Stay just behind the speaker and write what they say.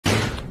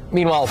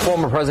Meanwhile,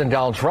 former President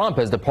Donald Trump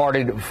has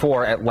departed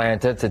for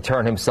Atlanta to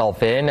turn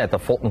himself in at the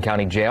Fulton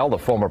County Jail. The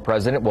former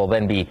president will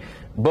then be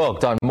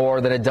booked on more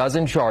than a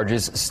dozen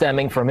charges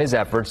stemming from his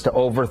efforts to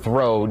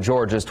overthrow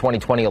Georgia's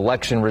 2020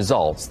 election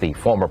results. The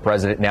former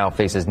president now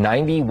faces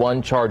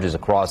 91 charges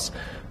across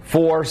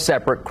 4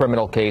 separate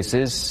criminal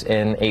cases.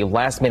 In a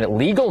last-minute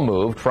legal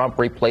move, Trump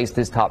replaced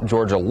his top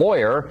Georgia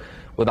lawyer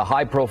with a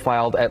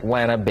high-profile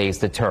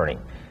Atlanta-based attorney.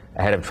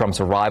 Ahead of Trump's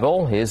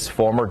arrival, his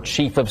former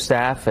chief of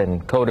staff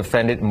and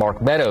co-defendant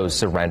Mark Meadows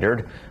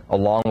surrendered,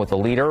 along with the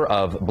leader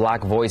of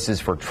Black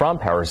Voices for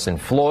Trump, Harrison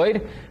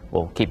Floyd.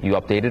 We'll keep you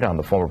updated on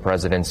the former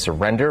president's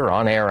surrender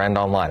on air and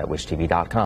online at WishTV.com.